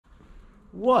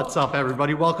What's up,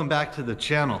 everybody? Welcome back to the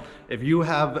channel. If you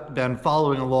have been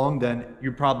following along, then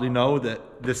you probably know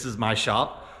that this is my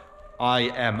shop. I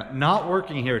am not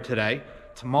working here today.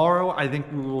 Tomorrow, I think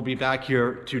we will be back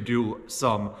here to do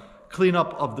some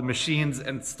cleanup of the machines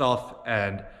and stuff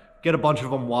and get a bunch of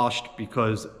them washed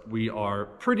because we are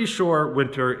pretty sure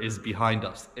winter is behind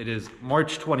us. It is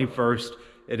March 21st.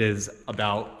 It is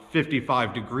about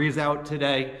 55 degrees out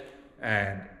today,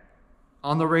 and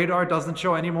on the radar doesn't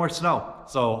show any more snow.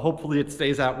 So hopefully it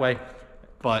stays that way.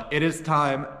 But it is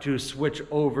time to switch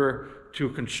over to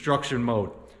construction mode.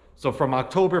 So from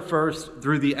October 1st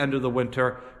through the end of the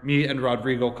winter, me and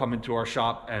Rodrigo come into our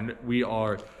shop and we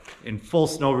are in full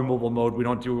snow removal mode. We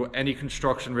don't do any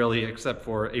construction really, except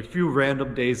for a few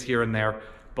random days here and there.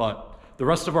 But the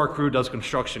rest of our crew does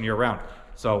construction year round.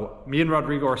 So me and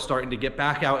Rodrigo are starting to get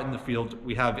back out in the field.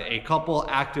 We have a couple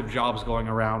active jobs going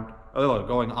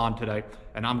on today,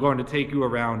 and I'm going to take you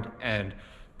around and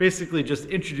basically just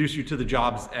introduce you to the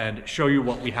jobs and show you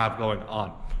what we have going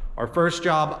on. Our first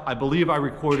job, I believe I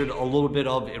recorded a little bit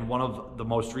of in one of the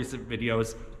most recent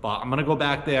videos, but I'm gonna go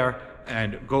back there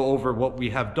and go over what we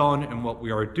have done and what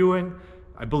we are doing.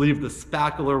 I believe the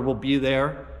spackler will be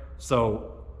there,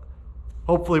 so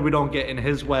hopefully we don't get in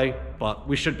his way, but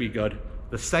we should be good.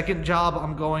 The second job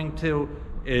I'm going to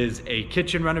is a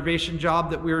kitchen renovation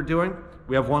job that we are doing.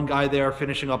 We have one guy there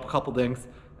finishing up a couple things.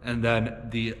 And then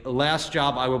the last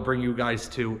job I will bring you guys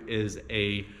to is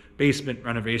a basement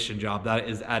renovation job. That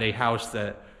is at a house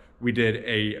that we did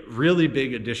a really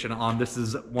big addition on. This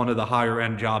is one of the higher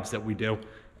end jobs that we do.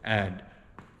 And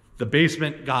the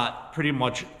basement got pretty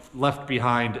much left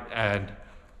behind, and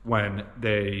when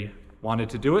they wanted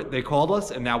to do it, they called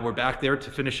us, and now we're back there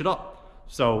to finish it up.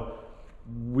 So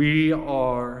we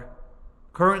are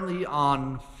currently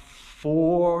on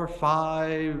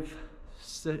five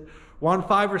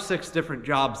or six different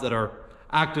jobs that are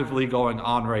actively going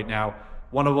on right now.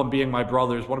 One of them being my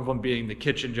brother's, one of them being the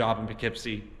kitchen job in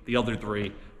Poughkeepsie, the other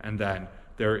three, and then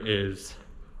there is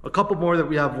a couple more that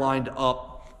we have lined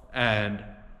up, and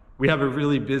we have a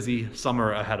really busy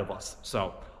summer ahead of us.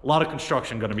 So a lot of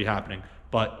construction going to be happening.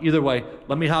 But either way,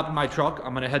 let me hop in my truck.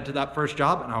 I'm going to head to that first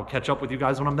job, and I'll catch up with you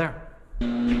guys when I'm there.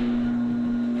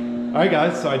 All right,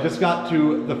 guys, so I just got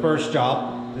to the first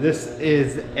job. This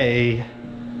is a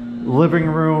living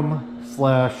room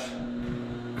slash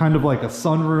kind of like a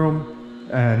sunroom,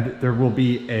 and there will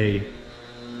be a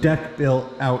deck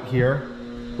built out here,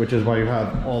 which is why you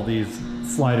have all these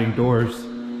sliding doors.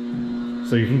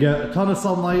 So you can get a ton of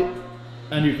sunlight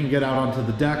and you can get out onto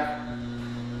the deck.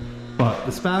 But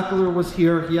the spackler was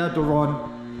here. He had to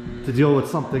run to deal with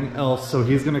something else, so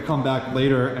he's gonna come back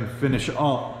later and finish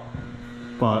up.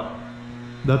 But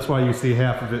that's why you see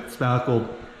half of it spackled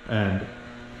and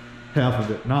half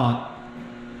of it not.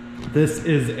 This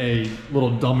is a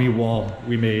little dummy wall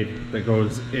we made that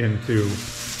goes into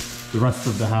the rest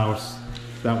of the house.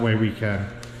 That way we can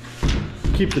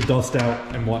keep the dust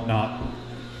out and whatnot.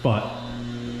 But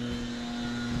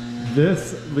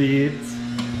this leads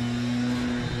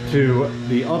to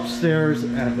the upstairs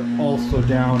and also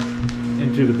down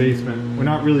into the basement. We're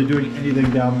not really doing anything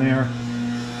down there.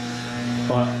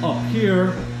 But up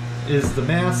here is the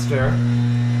master.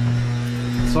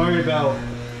 Sorry about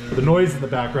the noise in the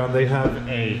background. They have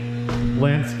a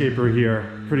landscaper here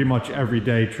pretty much every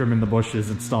day, trimming the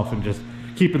bushes and stuff and just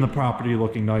keeping the property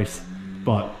looking nice.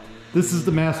 But this is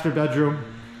the master bedroom.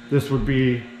 This would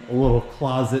be a little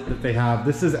closet that they have.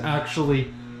 This is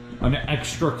actually an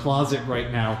extra closet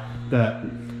right now that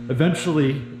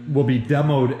eventually will be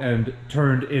demoed and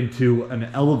turned into an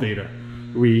elevator.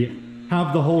 We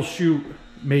have the whole chute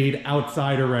made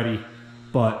outside already,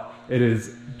 but it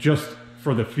is just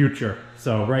for the future.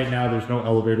 So right now there's no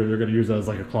elevator. They're gonna use it as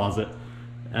like a closet,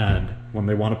 and when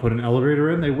they want to put an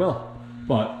elevator in, they will.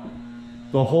 But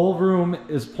the whole room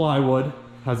is plywood,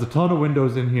 has a ton of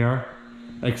windows in here,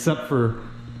 except for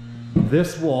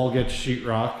this wall gets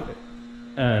sheetrock,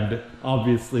 and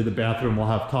obviously the bathroom will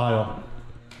have tile.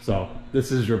 So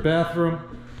this is your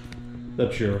bathroom.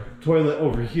 That's your toilet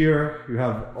over here. You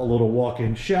have a little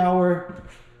walk-in shower.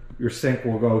 Your sink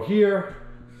will go here.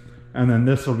 And then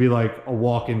this will be like a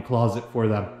walk-in closet for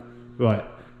them.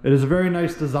 But it is a very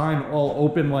nice design, all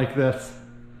open like this.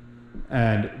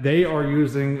 And they are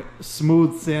using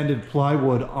smooth sanded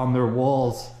plywood on their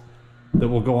walls that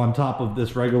will go on top of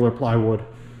this regular plywood.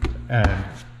 And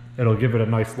it'll give it a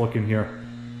nice look in here.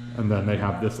 And then they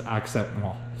have this accent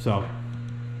wall. So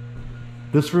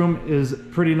this room is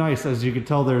pretty nice. As you can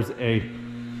tell, there's a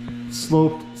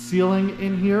sloped ceiling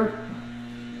in here.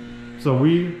 So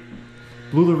we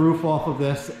blew the roof off of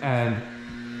this and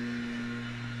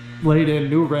laid in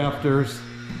new rafters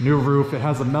new roof. It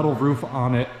has a metal roof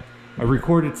on it. I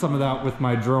recorded some of that with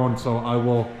my drone, so I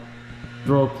will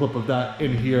throw a clip of that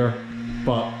in here.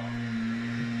 But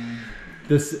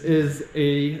this is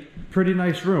a pretty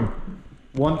nice room.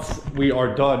 Once we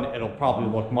are done, it'll probably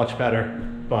look much better.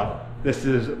 But this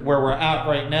is where we're at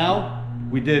right now.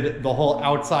 We did the whole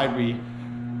outside.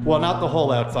 Well, not the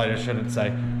whole outside, I shouldn't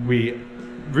say. We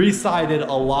re-sided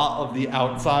a lot of the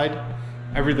outside.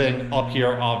 Everything up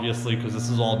here, obviously, because this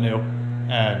is all new.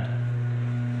 And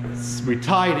we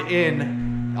tied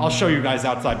in, I'll show you guys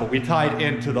outside, but we tied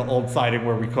into the old siding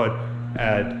where we could,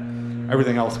 and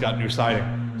everything else got new siding.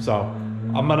 So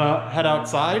I'm gonna head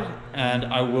outside and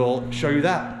I will show you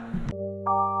that.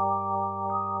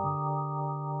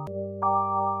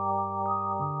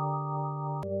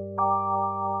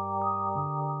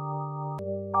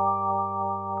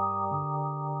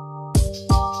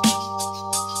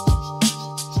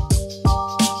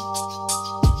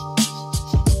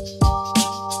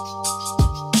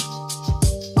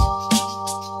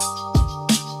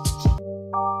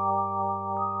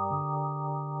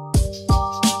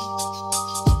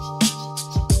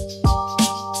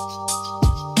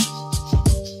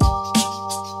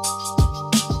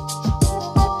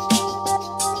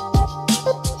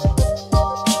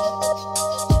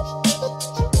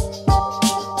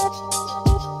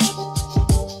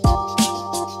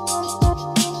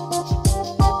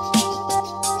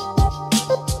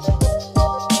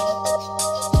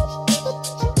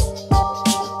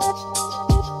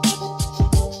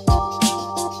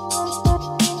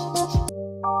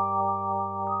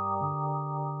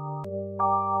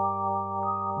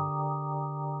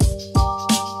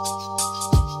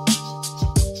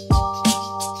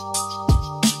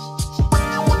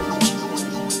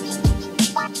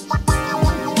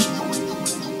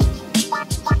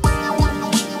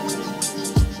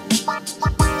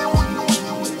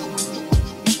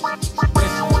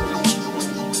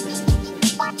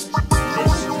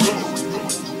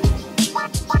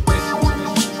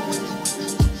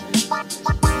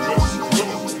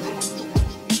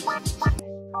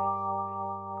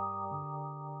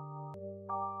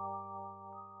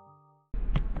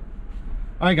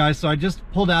 Alright guys, so I just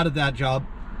pulled out of that job.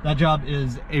 That job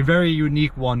is a very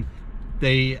unique one.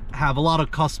 They have a lot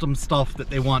of custom stuff that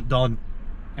they want done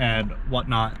and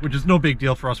whatnot, which is no big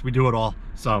deal for us. We do it all.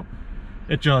 So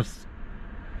it just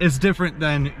is different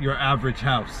than your average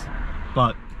house.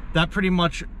 But that pretty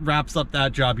much wraps up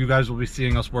that job. You guys will be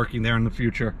seeing us working there in the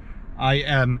future. I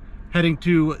am heading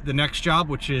to the next job,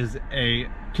 which is a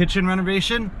kitchen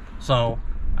renovation. So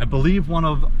I believe one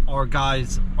of our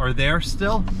guys are there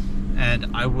still,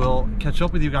 and I will catch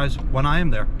up with you guys when I am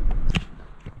there.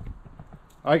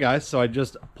 All right guys, so I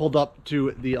just pulled up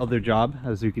to the other job.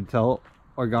 As you can tell,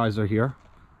 our guys are here.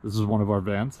 This is one of our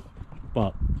vans,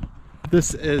 but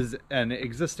this is an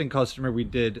existing customer. We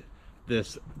did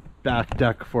this back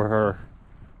deck for her,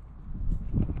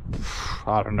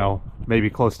 I don't know, maybe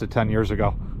close to 10 years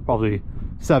ago, probably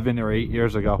 7 or 8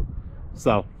 years ago.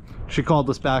 So she called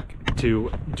us back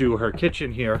to do her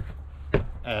kitchen here,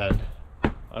 and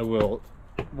I will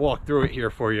walk through it here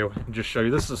for you and just show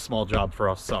you. This is a small job for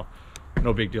us, so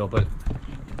no big deal, but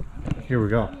here we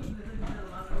go.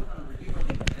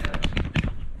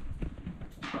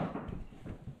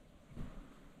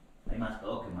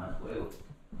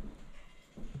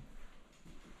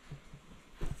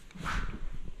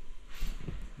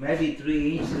 Maybe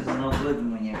 3 inches is not good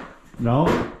when you... No?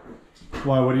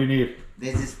 Why? What do you need?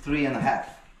 This is 3.5.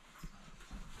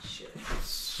 Shit.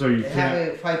 So you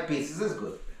can't... have 5 pieces, that's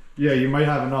good. Yeah, you might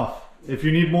have enough. If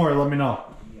you need more, let me know.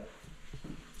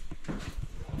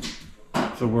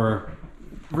 Yeah. So we're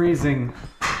raising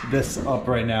this up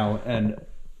right now and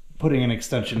putting an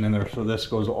extension in there, so this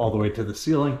goes all the way to the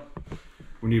ceiling.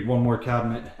 We need one more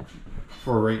cabinet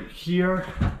for right here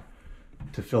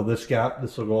to fill this gap.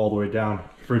 This will go all the way down.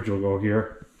 Fridge will go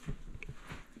here.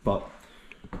 But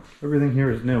everything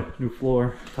here is new. New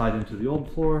floor tied into the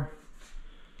old floor.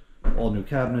 All new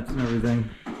cabinets and everything.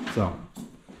 So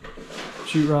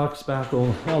sheetrock,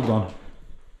 spackle, all done.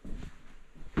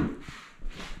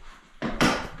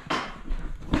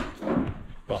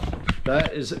 Well,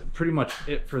 that is pretty much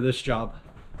it for this job.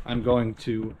 I'm going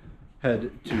to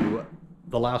head to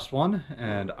the last one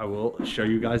and I will show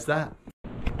you guys that.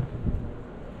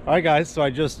 Alright guys, so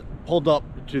I just pulled up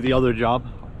to the other job.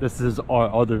 This is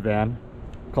our other van.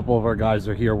 A couple of our guys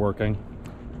are here working.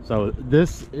 So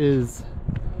this is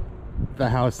the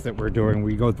house that we're doing.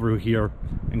 We go through here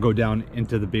and go down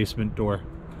into the basement door.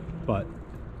 But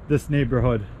this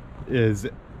neighborhood is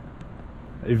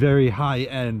a very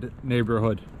high-end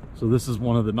neighborhood. So this is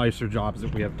one of the nicer jobs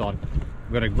that we have done.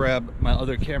 I'm gonna grab my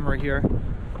other camera here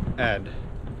and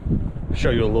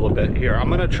show you a little bit here. I'm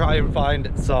gonna try and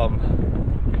find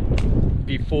some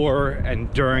before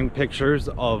and during pictures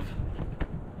of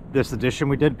this addition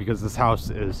we did, because this house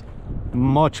is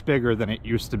much bigger than it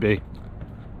used to be.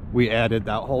 We added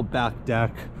that whole back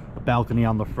deck, a balcony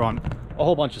on the front, a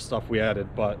whole bunch of stuff we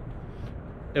added. But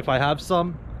if I have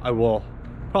some, I will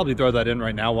probably throw that in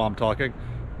right now while I'm talking.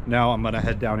 Now I'm gonna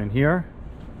head down in here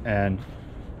and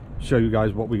show you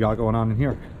guys what we got going on in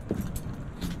here.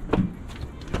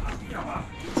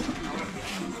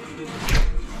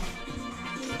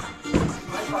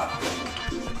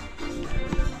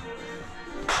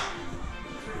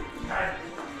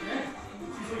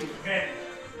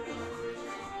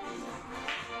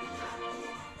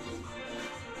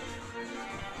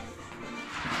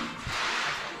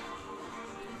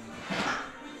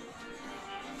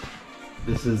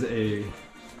 This is a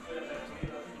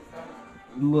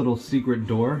little secret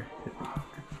door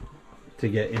to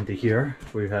get into here,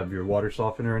 where you have your water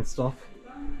softener and stuff,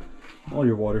 all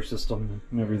your water system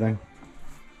and everything.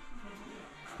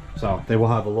 So they will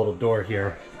have a little door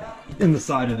here in the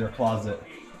side of their closet.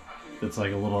 It's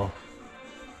like a little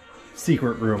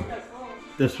secret room.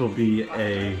 This will be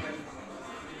like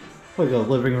a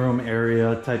living room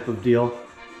area type of deal.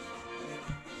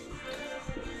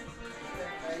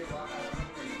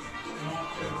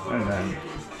 And then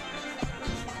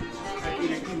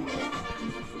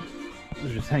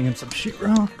they're just hanging some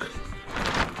sheetrock.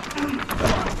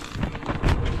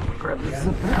 Grab the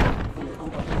zipper.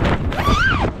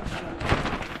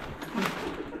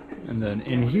 And then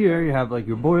in here you have like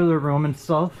your boiler room and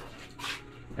stuff.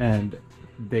 And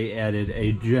they added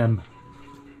a gym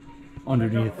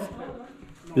underneath.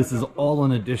 This is all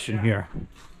an addition here.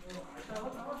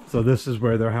 So this is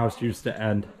where their house used to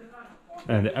end.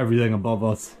 And everything above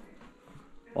us,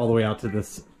 all the way out to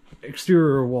this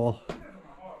exterior wall,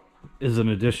 is an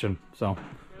addition. So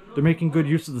they're making good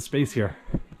use of the space here.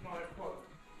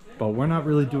 But we're not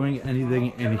really doing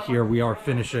anything in here. We are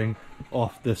finishing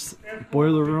off this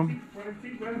boiler room,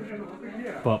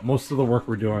 but most of the work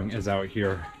we're doing is out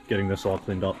here getting this all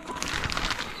cleaned up.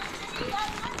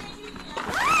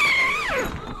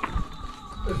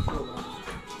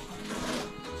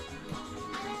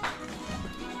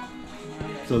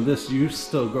 So this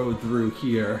used to go through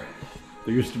here.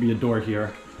 There used to be a door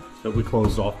here that we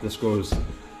closed off. This goes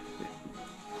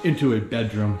into a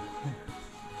bedroom.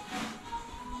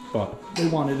 But they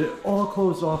wanted it all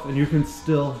closed off, and you can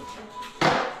still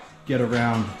get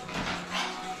around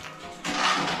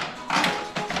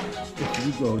if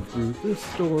you go through this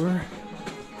door.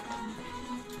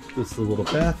 This is the little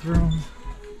bathroom.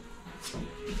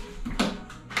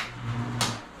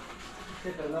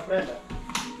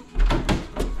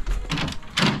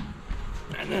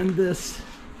 And then this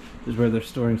is where they're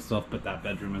storing stuff, but that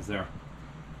bedroom is there.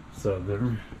 So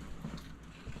there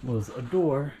was a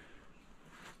door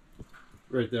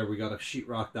right there. We got to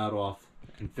sheetrock that off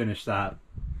and finish that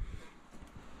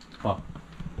up.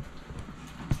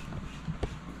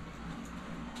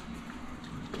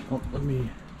 Oh,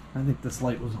 I think this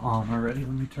light was on already. Let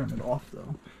me turn it off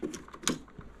though.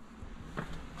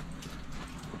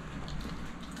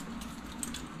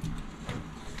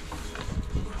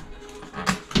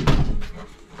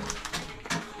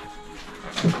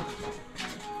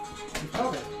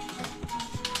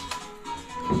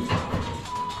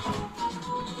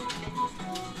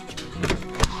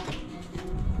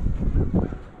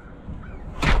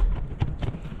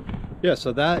 Yeah,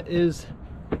 so that is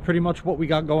pretty much what we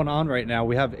got going on right now.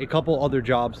 We have a couple other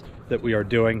jobs that we are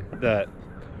doing that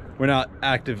we're not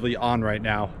actively on right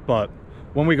now, but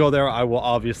when we go there, I will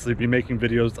obviously be making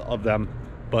videos of them.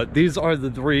 But these are the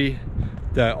three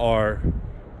that are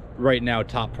right now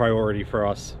top priority for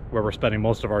us, where we're spending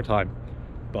most of our time.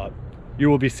 But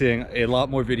you will be seeing a lot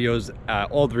more videos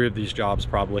at all three of these jobs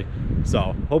probably.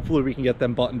 So hopefully we can get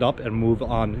them buttoned up and move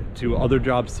on to other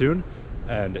jobs soon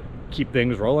and keep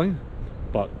things rolling.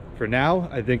 But for now,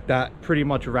 I think that pretty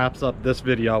much wraps up this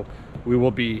video. We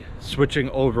will be switching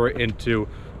over into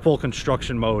full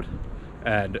construction mode,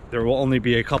 and there will only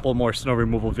be a couple more snow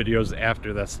removal videos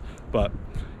after this. But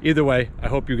either way, I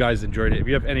hope you guys enjoyed it. If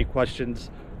you have any questions,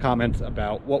 comments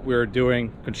about what we're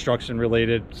doing, construction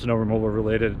related, snow removal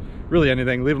related, really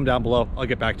anything, leave them down below. I'll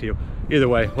get back to you. Either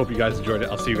way, hope you guys enjoyed it.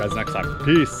 I'll see you guys next time.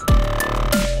 Peace.